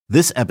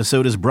This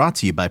episode is brought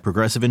to you by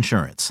Progressive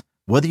Insurance.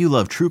 Whether you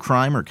love true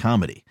crime or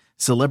comedy,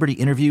 celebrity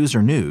interviews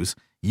or news,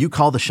 you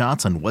call the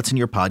shots on what's in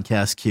your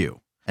podcast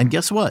queue. And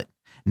guess what?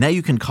 Now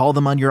you can call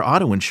them on your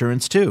auto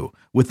insurance too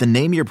with the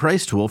Name Your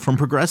Price tool from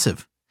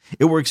Progressive.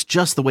 It works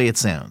just the way it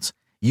sounds.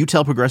 You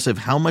tell Progressive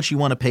how much you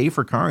want to pay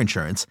for car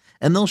insurance,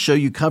 and they'll show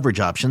you coverage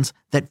options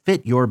that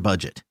fit your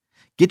budget.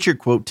 Get your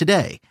quote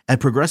today at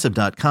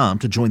Progressive.com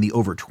to join the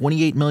over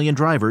 28 million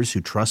drivers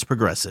who trust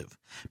Progressive.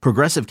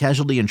 Progressive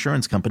Casualty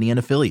Insurance Company and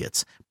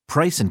Affiliates.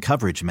 Price and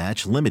coverage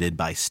match limited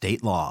by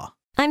state law.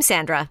 I'm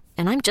Sandra,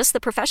 and I'm just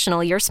the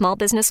professional your small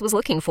business was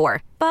looking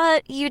for.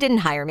 But you didn't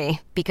hire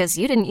me because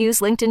you didn't use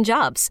LinkedIn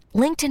Jobs.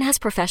 LinkedIn has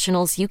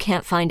professionals you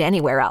can't find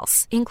anywhere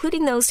else,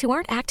 including those who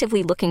aren't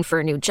actively looking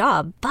for a new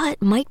job,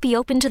 but might be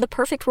open to the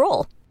perfect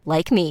role,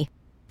 like me.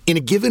 In a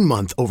given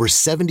month, over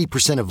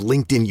 70% of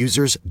LinkedIn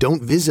users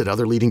don't visit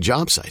other leading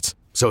job sites.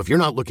 So if you're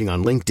not looking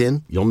on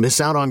LinkedIn, you'll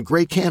miss out on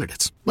great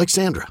candidates like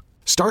Sandra.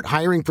 Start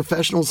hiring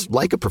professionals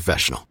like a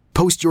professional.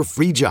 Post your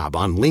free job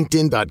on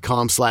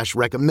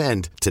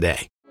linkedin.com/recommend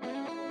today.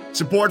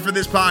 Support for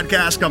this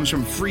podcast comes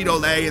from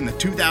Frito-Lay and the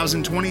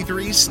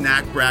 2023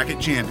 Snack Bracket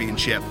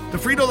Championship. The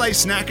Frito-Lay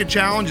Snack-It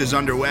Challenge is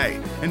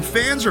underway, and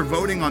fans are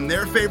voting on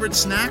their favorite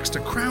snacks to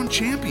crown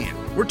champion.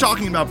 We're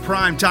talking about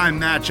prime-time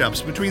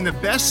matchups between the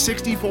best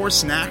 64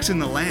 snacks in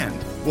the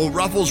land. Will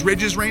Ruffles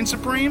Ridges reign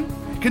supreme?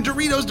 Can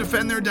Doritos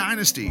defend their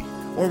dynasty?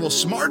 Or will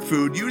Smart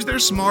Food use their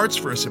smarts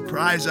for a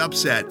surprise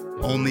upset?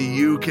 Only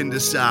you can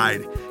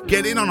decide.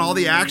 Get in on all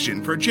the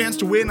action for a chance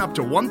to win up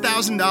to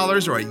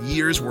 $1,000 or a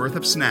year's worth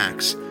of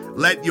snacks.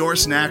 Let your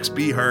snacks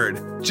be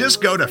heard.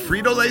 Just go to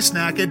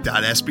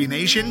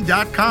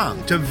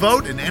fritolaysnacket.sbnation.com to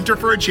vote and enter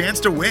for a chance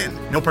to win.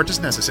 No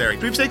purchase necessary.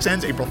 Sweepstakes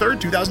ends April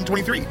 3rd,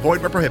 2023. Void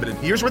where prohibited.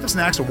 Year's worth of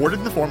snacks awarded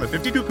in the form of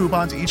 52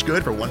 coupons, each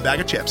good for one bag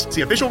of chips. See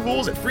official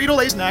rules at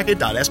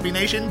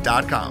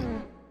fritolaysnacket.sbnation.com.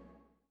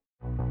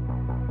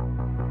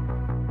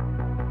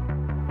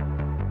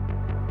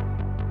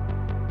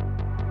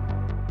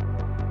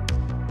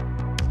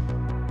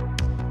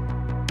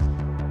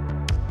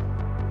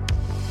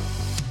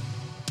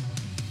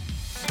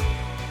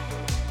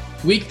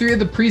 Week 3 of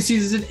the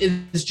preseason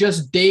is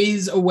just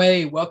days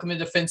away. Welcome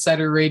into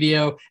PHINSLIDERS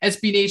Radio,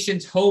 SB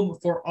Nation's home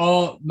for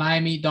all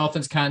Miami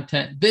Dolphins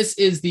content. This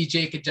is the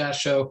Jake and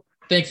Josh Show.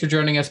 Thanks for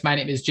joining us. My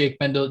name is Jake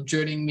Bendel.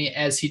 Joining me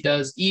as he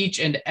does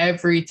each and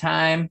every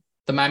time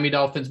the Miami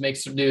Dolphins make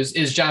some news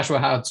is Joshua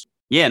Houts.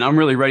 Yeah, and I'm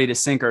really ready to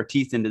sink our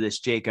teeth into this,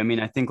 Jake. I mean,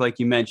 I think like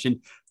you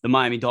mentioned, the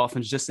Miami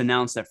Dolphins just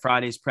announced that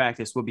Friday's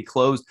practice will be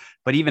closed,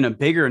 but even a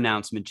bigger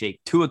announcement, Jake.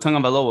 Tua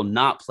Tagovailoa will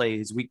not play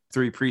his Week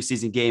 3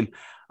 preseason game.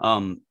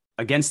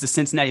 Against the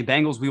Cincinnati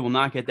Bengals, we will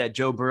not get that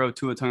Joe Burrow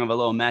Tua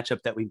Tagovailoa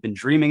matchup that we've been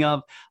dreaming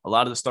of. A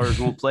lot of the starters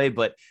won't play,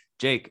 but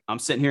Jake, I'm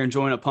sitting here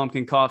enjoying a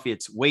pumpkin coffee.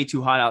 It's way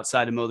too hot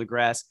outside to mow the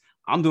grass.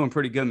 I'm doing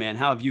pretty good, man.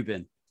 How have you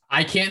been?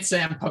 I can't say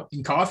I'm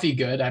pumpkin coffee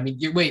good. I mean,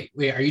 wait,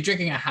 are you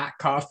drinking a hot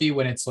coffee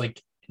when it's like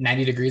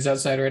 90 degrees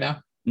outside right now?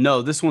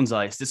 No, this one's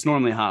iced. It's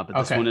normally hot, but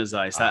this one is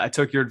iced. I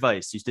took your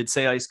advice. You did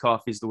say iced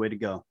coffee is the way to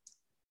go.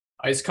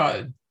 Iced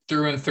coffee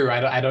through and through.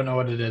 I don't know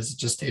what it is. It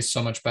just tastes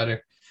so much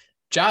better.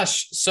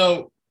 Josh,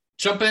 so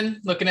jump in,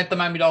 looking at the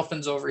Miami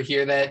Dolphins over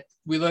here, that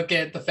we look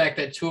at the fact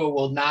that Tua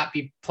will not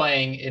be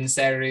playing in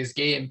Saturday's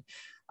game.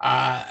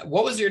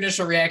 What was your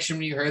initial reaction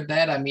when you heard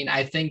that? I mean,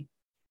 I think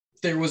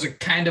there was a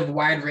kind of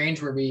wide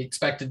range where we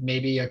expected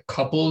maybe a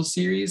couple of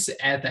series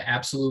at the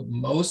absolute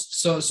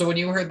most. So when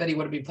you heard that he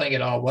wouldn't be playing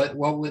at all, what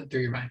went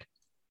through your mind?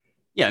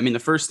 Yeah, I mean, the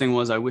first thing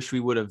was I wish we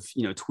would have,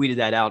 tweeted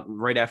that out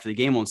right after the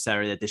game on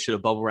Saturday that they should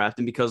have bubble wrapped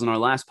him, because on our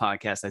last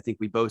podcast, I think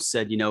we both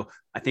said,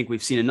 I think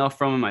we've seen enough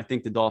from him. I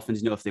think the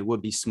Dolphins, if they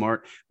would be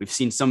smart, we've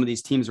seen some of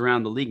these teams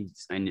around the league,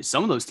 and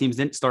some of those teams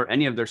didn't start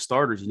any of their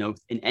starters, in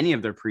any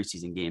of their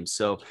preseason games.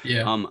 So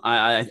yeah,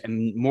 I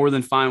am more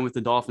than fine with the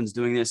Dolphins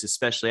doing this,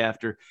 especially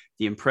after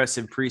the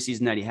impressive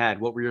preseason that he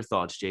had. What were your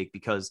thoughts, Jake?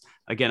 Because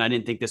again, I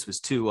didn't think this was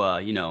too,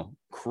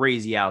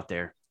 crazy out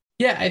there.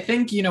 Yeah, I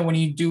think, when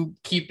you do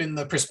keep in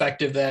the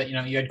perspective that,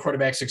 you had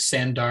quarterbacks like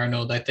Sam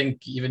Darnold, I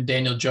think even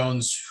Daniel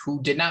Jones,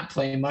 who did not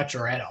play much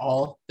or at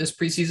all this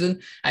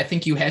preseason, I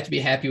think you have to be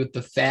happy with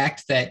the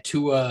fact that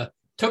Tua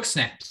took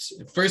snaps.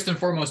 First and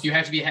foremost, you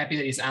have to be happy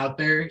that he's out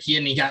there.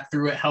 He got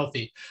through it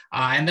healthy.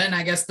 And then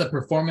I guess the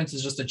performance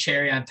is just a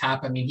cherry on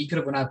top. I mean, he could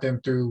have went out there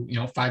and threw,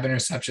 5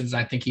 interceptions, and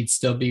I think he'd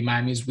still be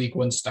Miami's Week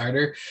 1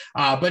 starter.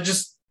 But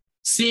just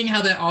seeing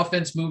how that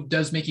offense moved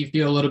does make you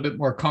feel a little bit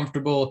more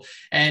comfortable.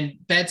 And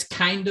that's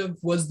kind of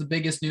was the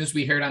biggest news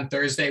we heard on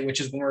Thursday, which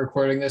is when we're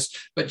recording this.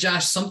 But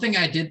Josh, something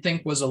I did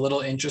think was a little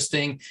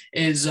interesting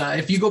is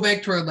if you go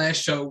back to our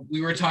last show,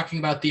 we were talking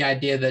about the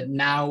idea that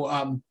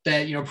now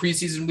that,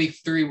 preseason Week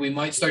 3, we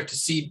might start to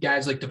see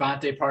guys like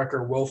Devontae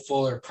Parker, Will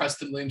Fuller,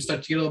 Preston Williams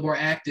start to get a little more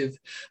active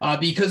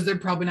because they're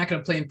probably not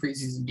going to play in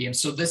preseason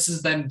games. So this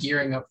is them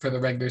gearing up for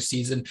the regular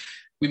season.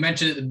 We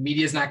mentioned the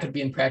media is not going to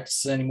be in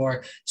practice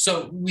anymore.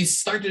 So we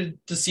started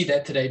to see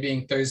that today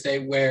being Thursday,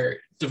 where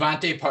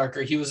Devontae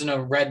Parker, he was in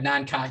a red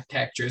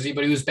non-contact jersey,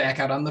 but he was back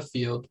out on the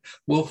field.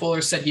 Will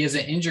Fuller said he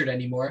isn't injured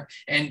anymore.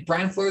 And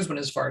Brian Flores went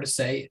as far to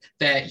say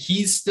that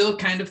he's still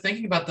kind of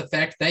thinking about the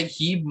fact that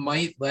he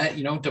might let,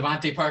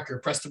 Devontae Parker,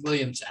 Preston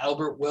Williams,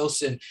 Albert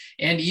Wilson,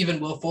 and even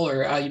Will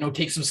Fuller,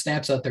 take some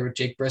snaps out there with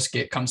Jake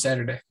Brisket come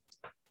Saturday.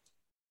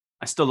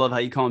 I still love how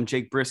you call him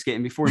Jake Brisket.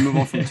 And before we move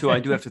on from Tua, I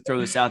do have to throw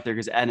this out there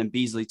because Adam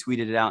Beasley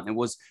tweeted it out, and it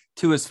was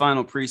Tua's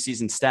final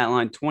preseason stat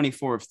line: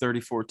 24 of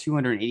 34,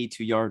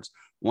 282 yards,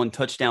 1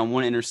 touchdown,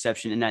 1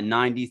 interception, and that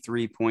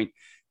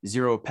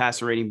 93.0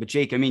 passer rating. But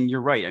Jake, you're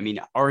right.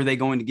 Are they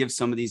going to give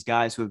some of these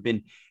guys who have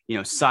been,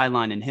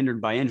 sidelined and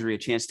hindered by injury a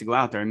chance to go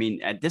out there?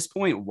 At this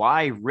point,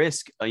 why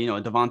risk, a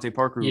Devontae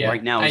Parker who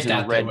right now is in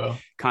a red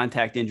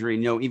contact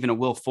injury, even a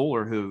Will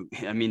Fuller who,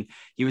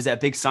 he was that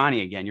big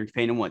signing again. You're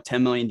paying him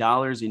 $10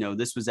 million.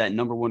 This was that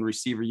number one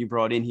receiver you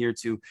brought in here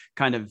to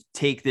kind of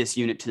take this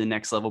unit to the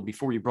next level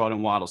before you brought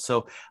in Waddle.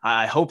 So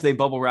I hope they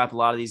bubble wrap a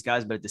lot of these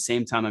guys, but at the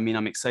same time,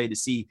 I'm excited to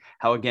see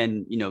how,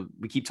 again,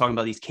 we keep talking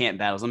about these camp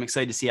battles. I'm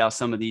excited to see how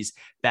some of these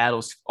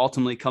battles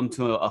ultimately come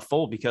to a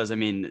fold, because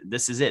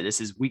this is it.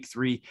 This is week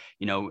 3.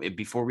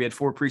 Before we had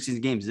 4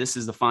 preseason games, this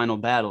is the final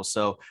battle.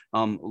 So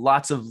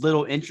lots of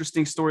little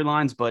interesting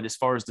storylines, but as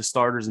far as the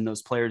starters and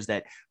those players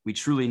that we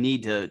truly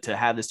need to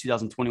have this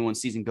 2021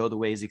 season go the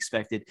way as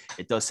expected,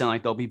 it does sound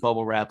like they'll be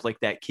bubble wrapped like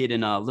that kid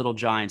in Little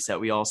Giants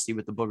that we all see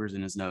with the boogers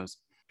in his nose.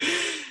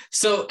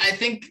 So I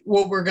think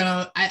what we're going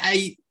to,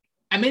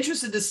 I'm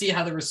interested to see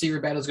how the receiver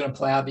battle is going to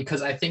play out,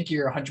 because I think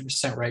you're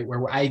 100% right,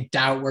 where I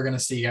doubt we're going to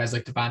see guys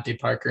like Devontae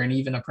Parker and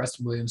even a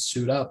Preston Williams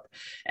suit up.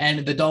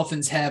 And the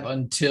Dolphins have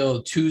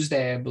until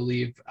Tuesday, I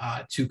believe,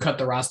 to cut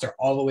the roster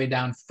all the way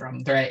down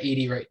from, they're at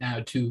 80 right now,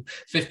 to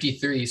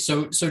 53.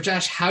 So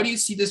Josh, how do you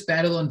see this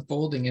battle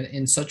unfolding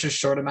in such a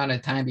short amount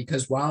of time?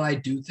 Because while I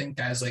do think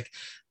guys like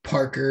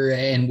Parker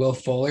and Will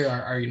Fuller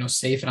are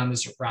safe and on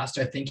this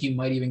roster, I think you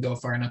might even go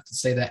far enough to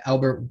say that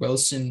Albert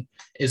Wilson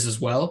is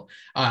as well,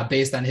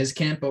 based on his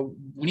camp. But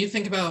when you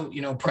think about,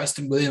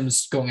 Preston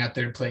Williams going out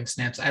there and playing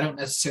snaps, I don't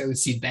necessarily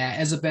see that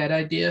as a bad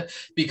idea,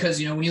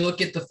 because, when you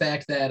look at the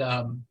fact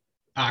that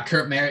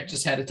Kurt Merritt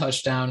just had a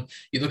touchdown,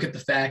 you look at the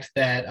fact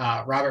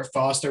that Robert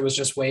Foster was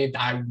just waived.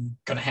 I'm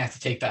going to have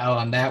to take the L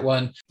on that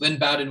one. Lynn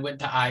Bowden went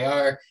to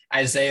IR.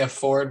 Isaiah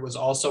Ford was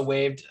also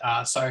waived.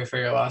 Sorry for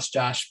your loss,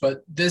 Josh. But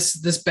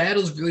this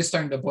battle is really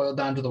starting to boil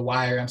down to the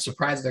wire. I'm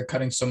surprised they're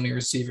cutting so many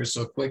receivers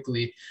so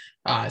quickly,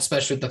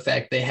 especially with the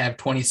fact they have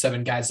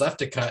 27 guys left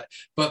to cut.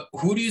 But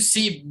who do you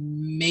see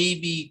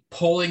maybe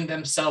pulling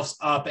themselves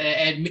up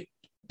and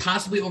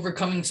possibly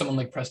overcoming someone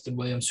like Preston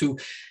Williams, who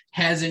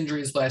has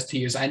injuries the last 2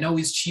 years? I know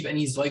he's cheap and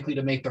he's likely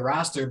to make the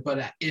roster,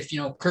 but if,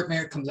 Kurt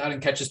Merritt comes out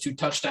and catches 2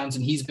 touchdowns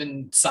and he's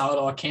been solid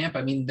all camp,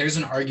 there's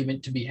an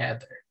argument to be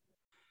had there.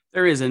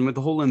 There is, and with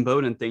the whole Lynn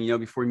Bowden thing,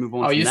 before we move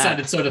on. Oh, you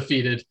sounded so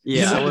defeated.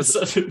 Yeah, I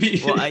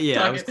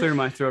was clearing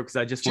my throat because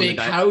I just wanted. Jake,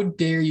 how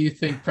dare you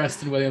think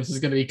Preston Williams is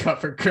going to be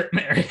cut for Kurt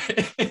Merritt?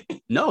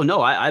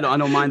 No, I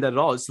don't mind that at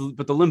all.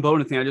 But the Lynn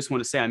Bowden thing, I just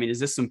want to say, is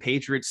this some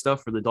Patriot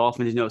stuff for the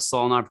Dolphins?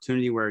 Saw an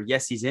opportunity where,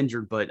 yes, he's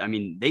injured, but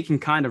they can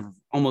kind of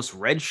almost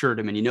redshirt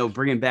him and,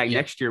 bring him back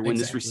next year when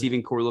this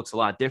receiving core looks a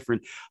lot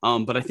different.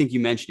 But I think you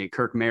mentioned it.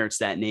 Kirk Merritt's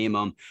that name.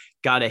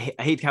 I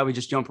hate how we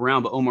just jump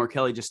around, but Omar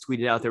Kelly just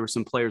tweeted out there were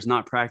some players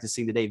not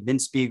practicing today: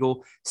 Vince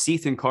Spiegel,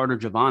 Ethan Carter,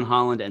 Javon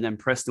Holland, and then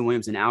Preston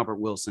Williams and Albert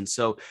Wilson.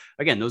 So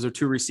again, those are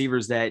 2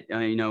 receivers that,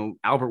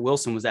 Albert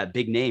Wilson was that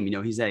big name,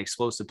 he's that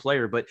explosive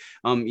player, but,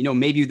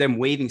 maybe them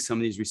waiving some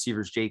of these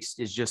receivers, Jake,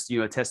 is just,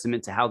 a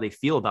testament to how they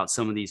feel about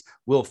some of these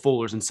Will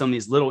Fullers and some of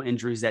these little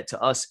injuries that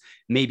to us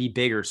may be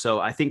bigger. So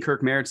I think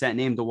Kirk Merritt's that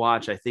name to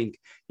watch. I think,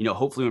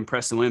 hopefully when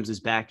Preston Williams is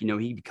back,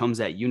 he becomes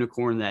that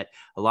unicorn that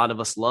a lot of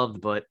us loved,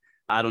 but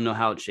I don't know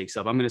how it shakes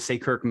up. I'm going to say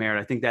Kirk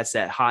Merritt. I think that's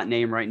that hot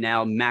name right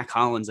now. Mac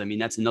Hollins,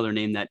 that's another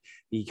name that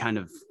you kind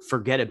of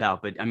forget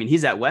about. But,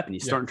 he's that weapon.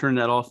 He's starting to turn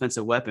that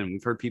offensive weapon.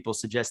 We've heard people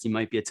suggest he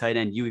might be a tight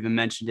end. You even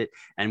mentioned it.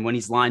 And when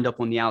he's lined up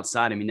on the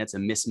outside, that's a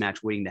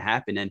mismatch waiting to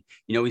happen. And,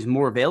 he's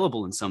more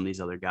available than some of these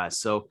other guys.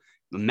 So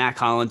Mac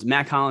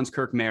Hollins,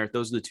 Kirk Merritt,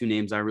 those are the 2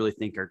 names I really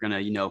think are going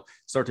to,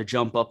 start to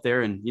jump up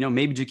there. And,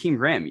 maybe Jakeem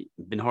Graham,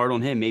 been hard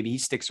on him. Maybe he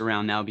sticks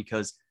around now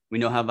because we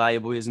know how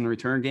valuable he is in the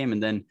return game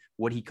and then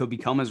what he could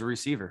become as a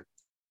receiver.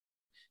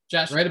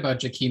 Josh, right about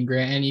Jakeem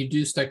Grant, and you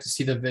do start to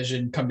see the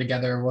vision come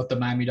together of what the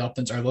Miami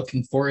Dolphins are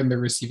looking for in the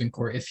receiving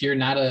core. If you're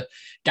not a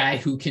guy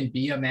who can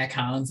be a Mac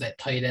Hollins, that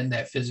tight end,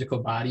 that physical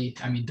body,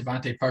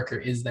 Devontae Parker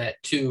is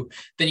that too,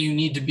 then you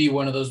need to be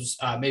one of those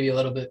maybe a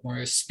little bit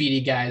more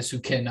speedy guys who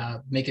can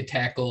make a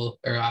tackle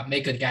or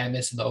make a guy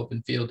miss in the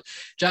open field.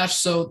 Josh,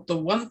 so the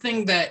one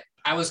thing that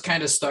I was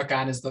kind of stuck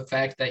on is the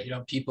fact that,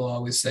 people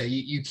always say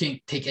you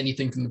can't take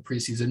anything from the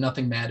preseason,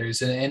 nothing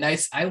matters. And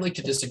I like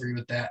to disagree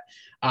with that,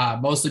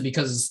 mostly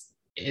because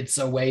it's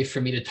a way for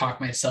me to talk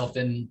myself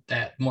in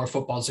that more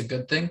football is a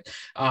good thing.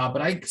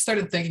 But I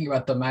started thinking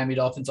about the Miami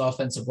Dolphins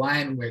offensive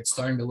line, where it's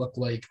starting to look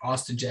like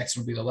Austin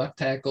Jackson will be the left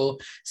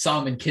tackle.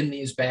 Solomon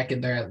Kinley is back in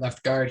there at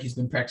left guard. He's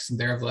been practicing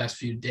there over the last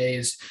few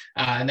days.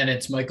 And then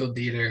it's Michael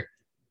Dieter,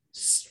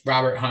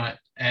 Robert Hunt,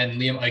 and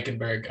Liam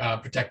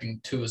Eichenberg protecting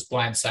Tua's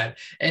blind side.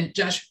 And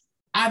Josh,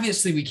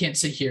 obviously we can't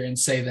sit here and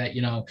say that,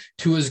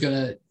 Tua's going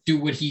to do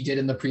what he did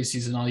in the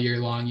preseason all year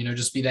long,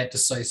 just be that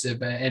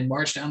decisive and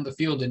march down the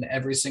field in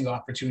every single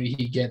opportunity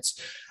he gets.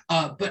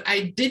 But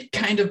I did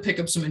kind of pick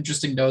up some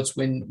interesting notes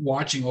when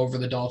watching over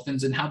the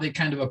Dolphins and how they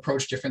kind of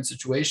approach different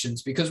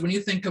situations. Because when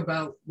you think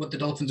about what the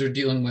Dolphins are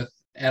dealing with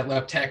at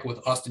left tackle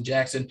with Austin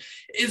Jackson,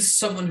 is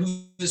someone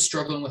who is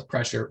struggling with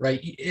pressure, right?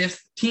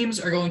 If teams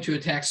are going to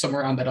attack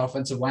somewhere on that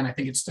offensive line, I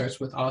think it starts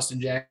with Austin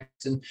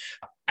Jackson.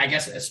 I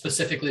guess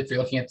specifically if you're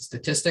looking at the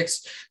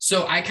statistics.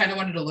 So I kind of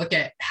wanted to look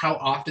at how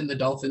often the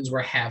Dolphins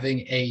were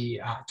having a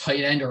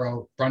tight end or a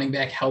running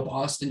back help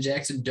Austin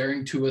Jackson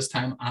during Tua's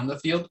time on the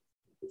field.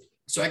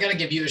 So I got to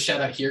give you a shout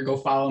out here. Go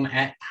follow him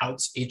at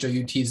Houtz,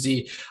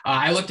 Houtz.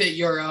 I looked at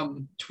your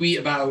tweet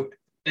about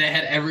that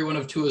had every one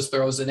of Tua's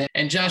throws in it.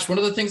 And Josh, one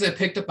of the things I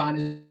picked up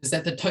on is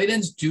that the tight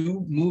ends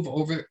do move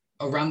over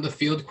around the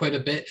field quite a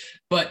bit,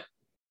 but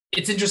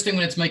it's interesting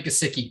when it's Mike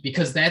Gesicki,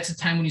 because that's a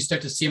time when you start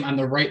to see him on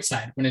the right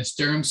side. When it's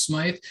Durham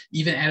Smythe,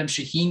 even Adam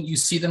Shaheen, you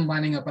see them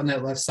lining up on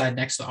that left side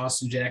next to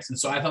Austin Jackson.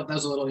 So I thought that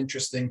was a little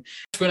interesting.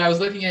 When I was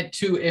looking at,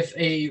 too, if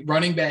a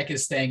running back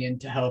is staying in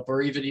to help,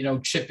 or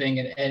even, chipping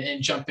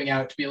and jumping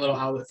out to be a little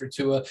outlet for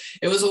Tua,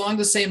 it was along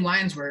the same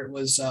lines where it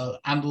was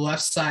on the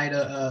left side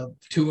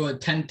Tua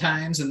 10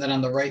 times, and then on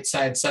the right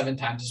side 7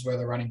 times is where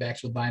the running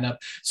backs would line up.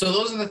 So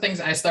those are the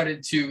things I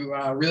started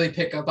to really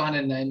pick up on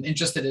and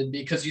interested in,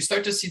 because you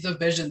start to see the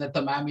vision that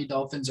the Miami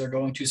Dolphins are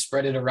going to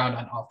spread it around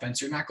on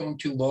offense. You're not going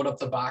to load up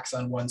the box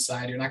on one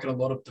side. You're not going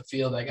to load up the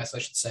field, I guess I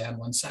should say, on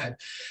one side.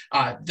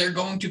 They're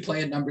going to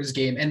play a numbers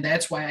game. And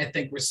that's why I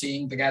think we're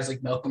seeing the guys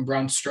like Malcolm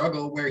Brown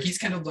struggle, where he's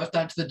kind of left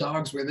out to the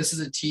dogs, where this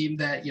is a team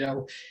that,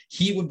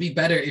 he would be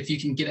better if you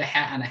can get a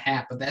hat on a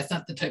hat, but that's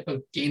not the type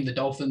of game the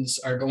Dolphins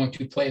are going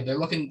to play. They're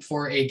looking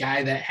for a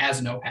guy that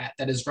has no hat,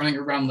 that is running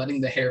around, letting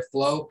the hair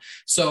flow.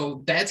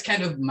 So that's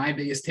kind of my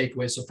biggest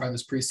takeaway so far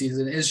this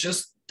preseason, is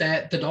just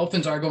that the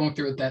Dolphins are going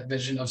through with that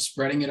vision of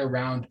spreading it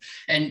around.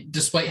 And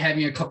despite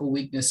having a couple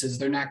weaknesses,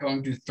 they're not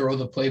going to throw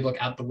the playbook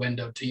out the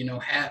window to,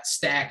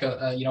 stack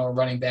a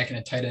running back and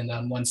a tight end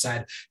on one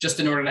side just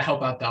in order to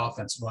help out the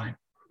offensive line.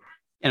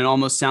 And it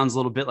almost sounds a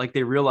little bit like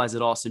they realize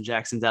that Austin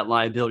Jackson's that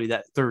liability,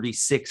 that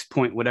 36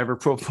 point, whatever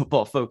Pro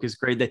Football Focus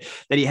grade that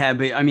he had.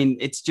 But I mean,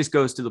 it just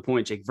goes to the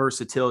point, Jake,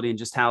 versatility and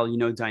just how,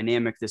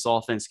 dynamic this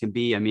offense can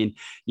be. I mean,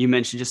 you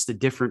mentioned just the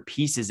different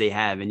pieces they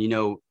have, and,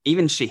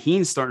 even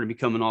Shaheen's starting to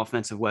become an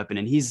offensive weapon.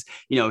 And he's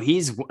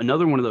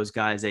another one of those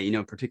guys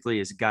that,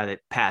 particularly is a guy that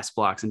pass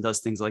blocks and does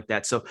things like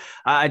that. So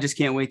I just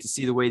can't wait to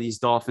see the way these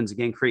Dolphins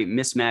again create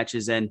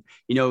mismatches. And,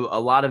 a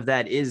lot of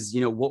that is,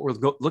 what we're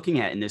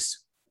looking at in this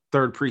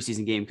third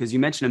preseason game, because you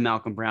mentioned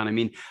Malcolm Brown. I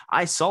mean,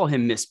 I saw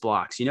him miss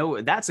blocks.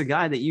 That's a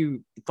guy that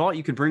you thought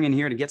you could bring in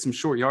here to get some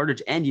short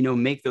yardage and,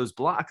 make those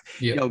blocks,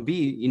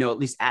 be, at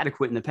least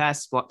adequate in the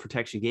pass block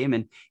protection game.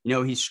 And,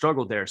 he's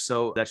struggled there.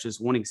 So that's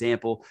just one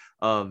example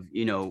of,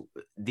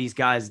 these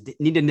guys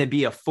needing to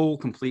be a full,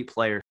 complete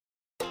player.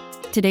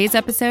 Today's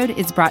episode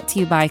is brought to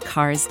you by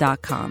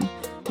Cars.com.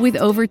 With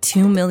over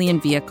 2 million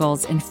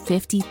vehicles and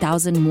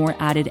 50,000 more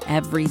added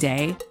every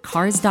day,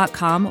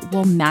 Cars.com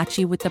will match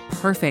you with the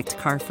perfect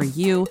car for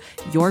you,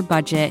 your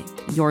budget,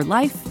 your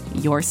life,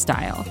 your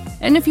style.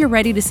 And if you're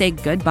ready to say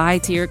goodbye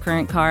to your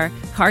current car,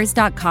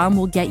 Cars.com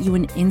will get you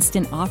an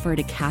instant offer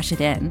to cash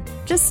it in.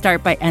 Just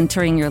start by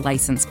entering your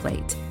license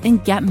plate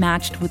and get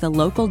matched with a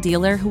local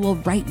dealer who will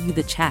write you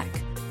the check.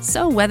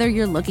 So whether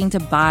you're looking to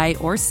buy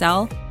or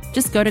sell,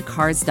 just go to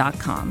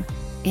Cars.com.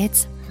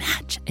 It's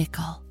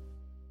magical.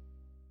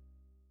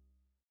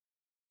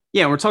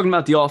 Yeah, we're talking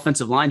about the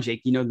offensive line,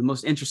 Jake. The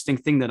most interesting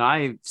thing that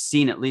I've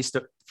seen, at least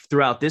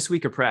throughout this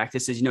week of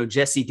practice, is,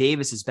 Jesse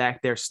Davis is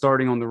back there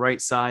starting on the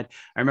right side.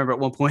 I remember at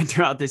one point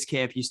throughout this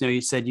camp,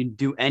 you said you'd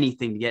do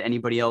anything to get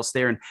anybody else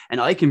there. And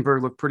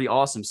Eichenberg looked pretty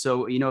awesome.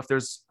 So, if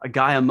there's a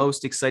guy I'm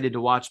most excited to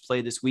watch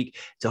play this week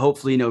to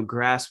hopefully,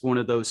 grasp one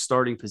of those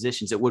starting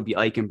positions, it would be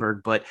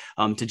Eichenberg. But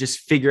to just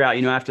figure out,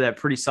 after that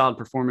pretty solid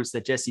performance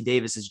that Jesse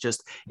Davis is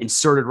just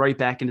inserted right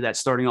back into that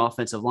starting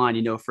offensive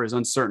line, for as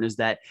uncertain as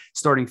that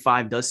starting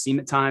 5 does seem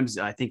at times,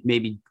 I think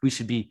maybe we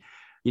should be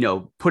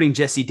putting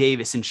Jesse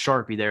Davis and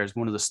Sharpie there as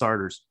one of the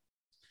starters.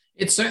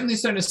 It's certainly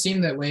starting to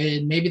seem that way.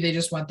 And maybe they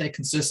just want that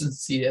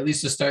consistency, at least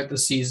to start the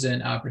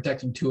season,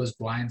 protecting Tua's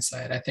blind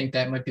side. I think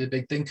that might be the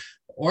big thing.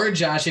 Or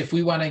Josh, if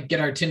we want to get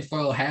our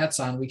tinfoil hats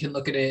on, we can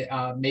look at it.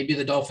 Maybe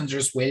the Dolphins are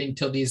just waiting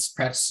till these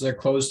practices are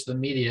closed to the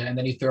media, and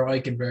then you throw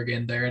Eichenberg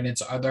in there, and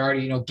they're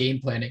already, game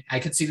planning. I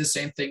could see the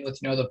same thing with,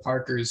 the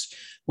Parkers,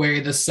 where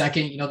the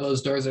second,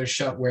 those doors are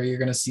shut, where you're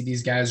going to see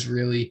these guys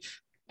really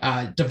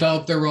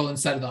develop their role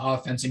inside of the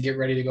offense and get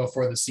ready to go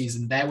for the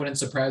season. That wouldn't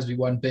surprise me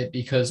one bit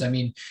because, I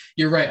mean,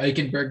 you're right.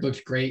 Eichenberg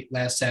looked great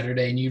last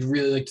Saturday, and you'd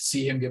really like to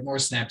see him get more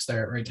snaps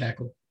there at right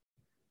tackle.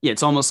 Yeah,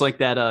 it's almost like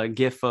that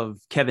gif of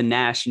Kevin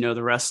Nash,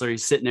 the wrestler.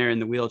 He's sitting there in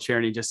the wheelchair,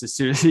 and he just, as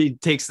soon as he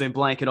takes the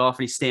blanket off,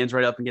 and he stands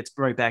right up and gets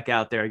right back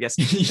out there. I guess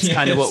it's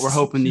kind of what we're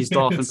hoping these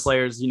Dolphin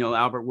players,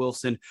 Albert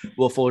Wilson,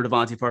 Will Fuller,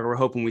 Devontae Parker, we're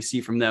hoping we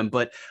see from them.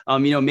 But,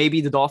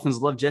 maybe the Dolphins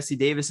love Jesse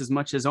Davis as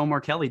much as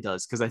Omar Kelly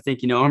does, because I think,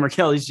 Omar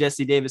Kelly's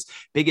Jesse Davis'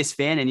 biggest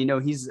fan.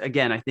 And, he's,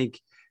 again, I think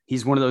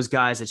he's one of those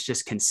guys that's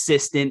just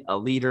consistent, a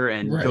leader,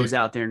 and goes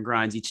out there and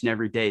grinds each and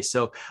every day.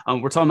 So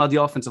we're talking about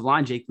the offensive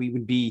line, Jake.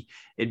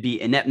 It'd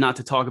be inept not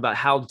to talk about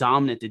how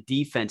dominant the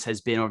defense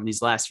has been over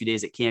these last few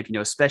days at camp.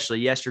 Especially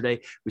yesterday,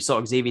 we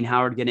saw Xavier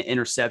Howard get an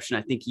interception.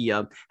 I think he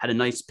had a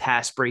nice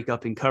pass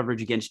breakup in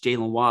coverage against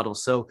Jalen Waddle.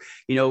 So,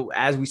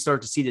 as we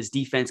start to see this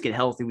defense get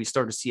healthy, we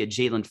start to see a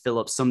Jalen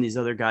Phillips, some of these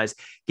other guys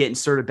get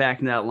inserted back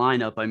into that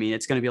lineup. I mean,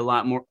 it's going to be a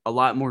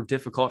lot more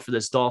difficult for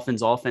this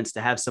Dolphins offense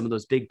to have some of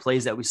those big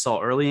plays that we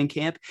saw early in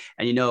camp.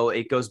 And,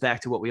 it goes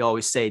back to what we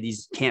always say,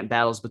 these camp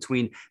battles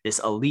between this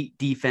elite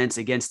defense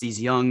against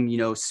these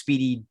young,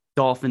 speedy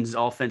Dolphins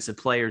offensive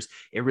players.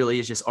 It really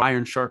is just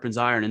iron sharpens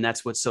iron. And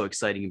that's what's so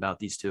exciting about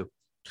these two.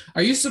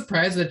 Are you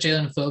surprised that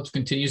Jalen Phillips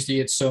continues to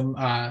get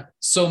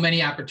so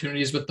many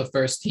opportunities with the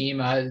first team?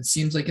 It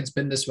seems like it's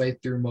been this way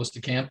through most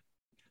of camp.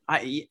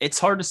 It's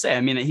hard to say.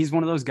 I mean, he's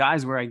one of those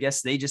guys where I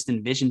guess they just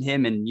envisioned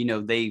him and,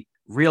 they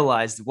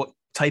realized what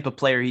type of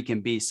player he can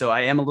be. So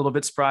I am a little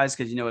bit surprised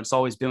because, it's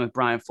always been with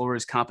Brian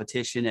Flores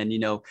competition and,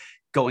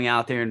 going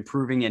out there and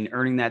proving and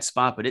earning that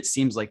spot. But it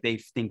seems like they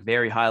think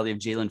very highly of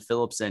Jalen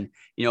Phillips. And,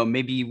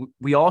 maybe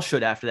we all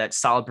should after that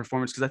solid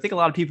performance, because I think a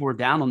lot of people were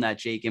down on that,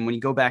 Jake. And when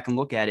you go back and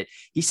look at it,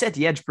 he set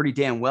the edge pretty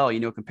damn well,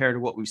 compared to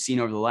what we've seen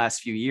over the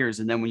last few years.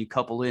 And then when you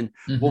couple in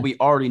what we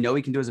already know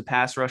he can do as a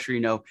pass rusher,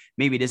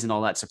 maybe it isn't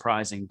all that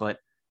surprising. But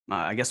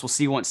I guess we'll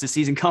see once the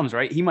season comes,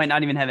 right? He might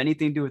not even have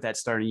anything to do with that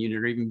starting unit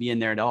or even be in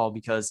there at all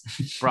because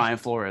Brian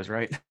Flores,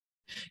 right?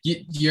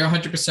 You're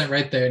 100%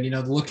 right there.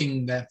 And,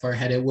 looking that far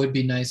ahead, it would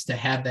be nice to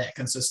have that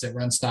consistent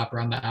run stopper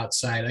on the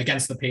outside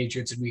against the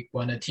Patriots in week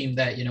one, a team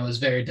that, is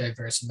very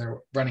diverse in their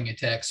running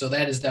attack. So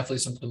that is definitely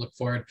something to look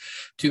forward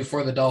to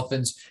for the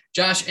Dolphins.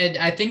 Josh, and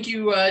I think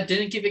you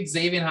didn't give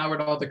Xavier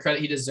Howard all the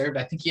credit he deserved.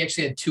 I think he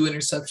actually had 2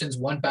 interceptions.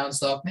 One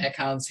bounced off Matt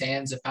Collins'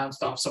 hands. It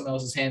bounced off someone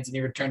else's hands, and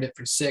he returned it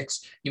for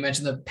 6. You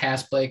mentioned the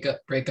pass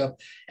breakup.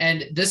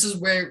 And this is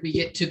where we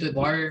get to the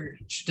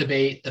large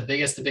debate, the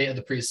biggest debate of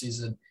the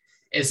preseason.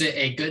 Is it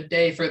a good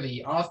day for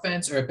the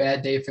offense or a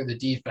bad day for the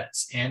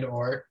defense? And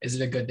or is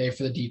it a good day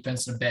for the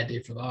defense and a bad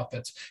day for the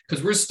offense?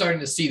 Because we're starting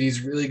to see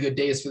these really good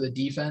days for the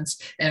defense.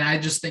 And I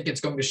just think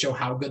it's going to show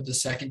how good the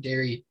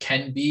secondary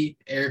can be.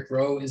 Eric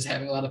Rowe is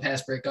having a lot of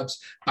pass breakups.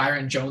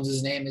 Byron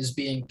Jones's name is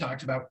being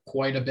talked about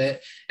quite a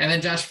bit. And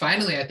then Josh,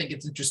 finally, I think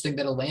it's interesting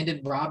that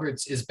Landon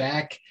Roberts is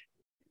back.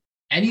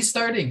 And he's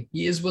starting.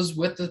 He was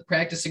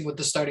practicing with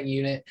the starting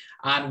unit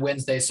on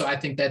Wednesday. So I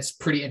think that's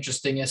pretty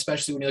interesting,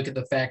 especially when you look at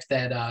the fact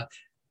that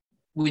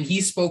when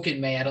he spoke in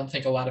May, I don't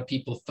think a lot of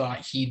people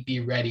thought he'd be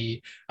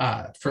ready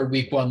for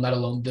week one, let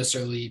alone this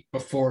early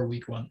before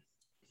week one.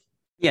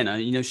 Yeah,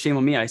 no, shame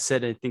on me. I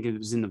said, I think it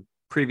was in the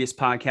previous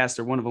podcast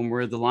or one of them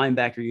where the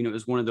linebacker unit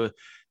was one of the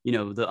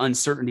the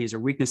uncertainties or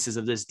weaknesses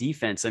of this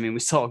defense. I mean,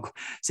 we saw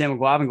Sam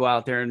McGuavin go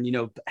out there and,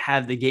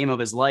 have the game of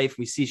his life.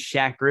 We see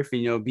Shaq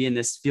Griffin, being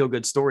this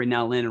feel-good story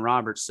now, Landon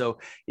Roberts. So,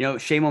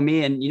 shame on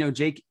me. And,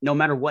 Jake, no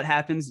matter what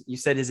happens, you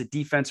said, is it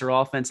defense or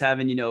offense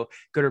having,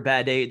 good or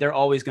bad day? They're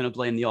always going to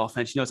blame the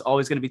offense. It's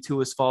always going to be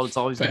Tua's fault. It's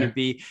always going to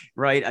be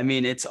right. I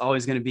mean, it's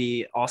always going to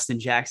be Austin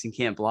Jackson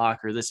can't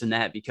block or this and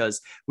that,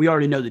 because we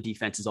already know the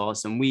defense is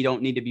awesome. We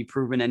don't need to be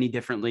proven any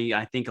differently.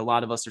 I think a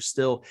lot of us are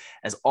still,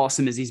 as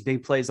awesome as these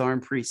big plays are in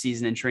preseason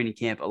and training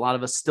camp, a lot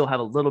of us still have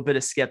a little bit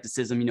of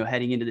skepticism,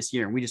 heading into this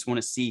year. And we just want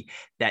to see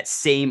that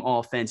same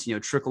offense,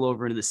 trickle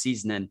over into the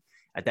season. And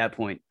at that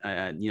point,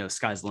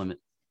 sky's the limit.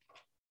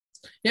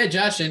 Yeah,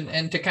 Josh,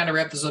 and to kind of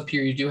wrap this up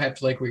here, you do have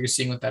to like what you're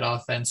seeing with that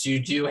offense. You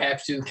do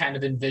have to kind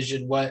of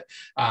envision what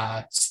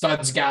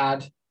Studs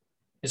God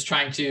is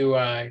trying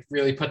to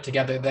really put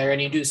together there.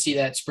 And you do see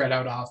that spread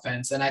out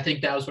offense. And I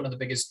think that was one of the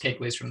biggest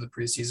takeaways from the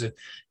preseason.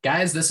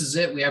 Guys, this is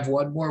it. We have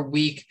one more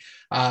week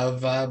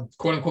of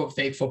quote unquote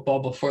fake football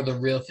before the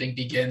real thing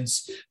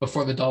begins,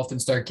 before the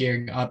Dolphins start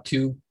gearing up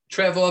to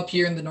travel up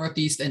here in the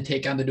Northeast and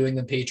take on the New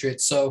England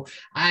Patriots. So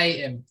I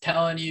am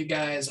telling you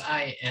guys,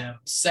 I am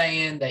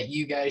saying that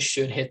you guys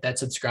should hit that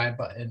subscribe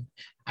button.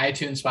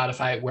 iTunes,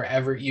 Spotify,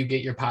 wherever you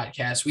get your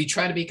podcasts. We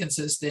try to be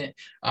consistent.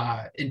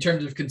 In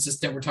terms of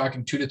consistent, we're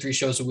talking 2 to 3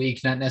 shows a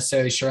week, not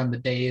necessarily sure on the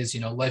days,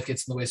 life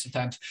gets in the way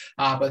sometimes.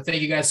 But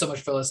thank you guys so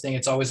much for listening.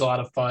 It's always a lot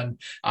of fun.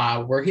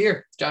 We're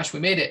here. Josh, we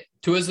made it.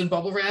 Tua's in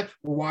bubble wrap.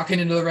 We're walking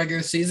into the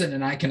regular season,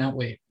 and I cannot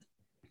wait.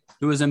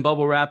 Tua's in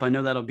bubble wrap. I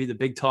know that'll be the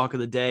big talk of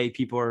the day.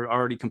 People are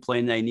already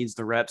complaining that he needs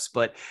the reps.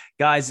 But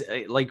guys,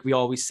 like we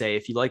always say,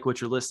 if you like what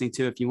you're listening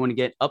to, if you want to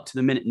get up to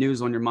the minute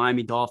news on your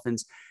Miami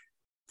Dolphins,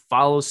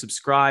 Follow,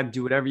 subscribe,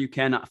 do whatever you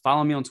can.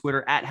 Follow me on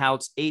Twitter at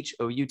Houtz,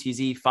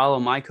 Houtz. Follow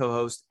my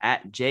co-host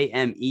at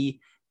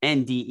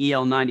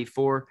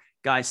JMENDEL94.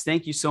 Guys,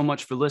 thank you so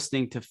much for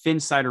listening to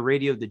Phinsider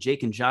Radio, the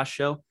Jake and Josh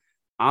Show.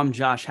 I'm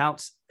Josh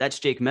Houtz. That's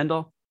Jake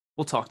Mendel.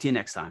 We'll talk to you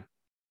next time.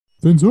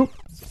 Fins up.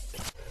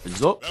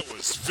 Fins up. That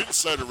was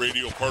Phinsider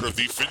Radio, part of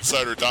the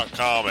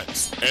Phinsider.com and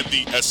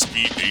the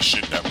SB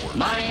Nation Network.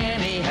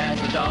 Miami has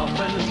the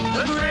Dolphins,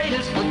 the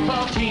greatest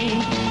football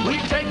team. We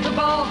take the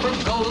ball from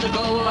goal to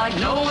goal like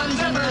no one's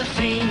ever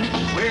seen.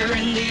 We're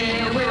in the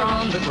air, we're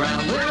on the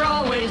ground, we're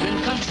always in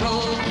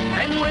control.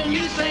 And when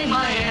you say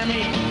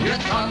Miami, you're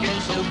talking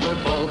Super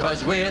Bowl,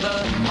 'cause we're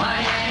the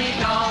Miami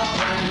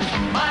Dolphins.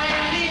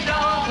 Miami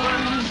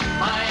Dolphins,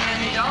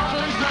 Miami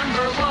Dolphins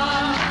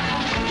 #1.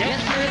 Yes,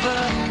 we're the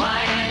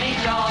Miami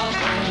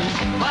Dolphins,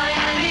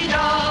 Miami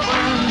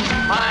Dolphins,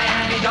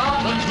 Miami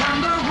Dolphins #1.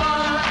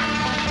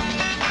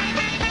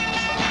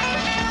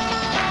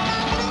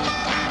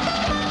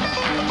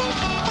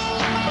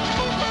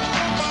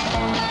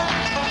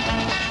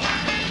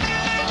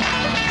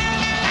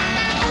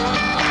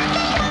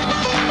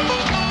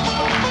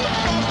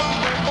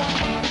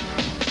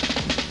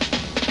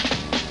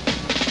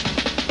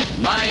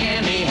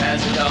 Miami has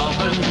the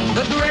Dolphins,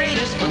 the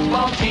greatest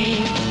football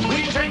team.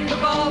 We take the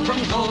ball from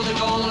goal to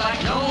goal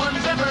like no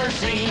one's ever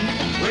seen.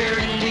 We're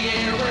in the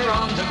air, we're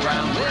on the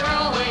ground, we're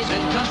always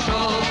in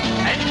control.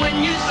 And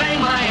when you say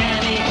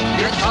Miami,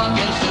 you're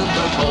talking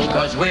Super Bowl,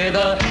 'cause we're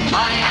the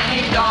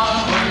Miami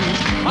Dolphins,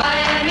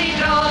 Miami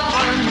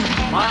Dolphins,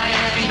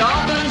 Miami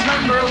Dolphins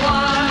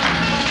 #1.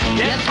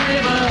 Yes,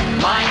 we're the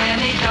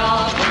Miami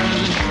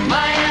Dolphins,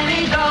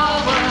 Miami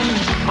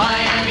Dolphins,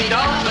 Miami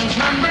Dolphins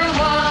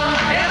 #1.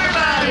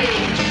 Everybody,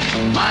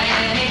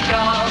 Miami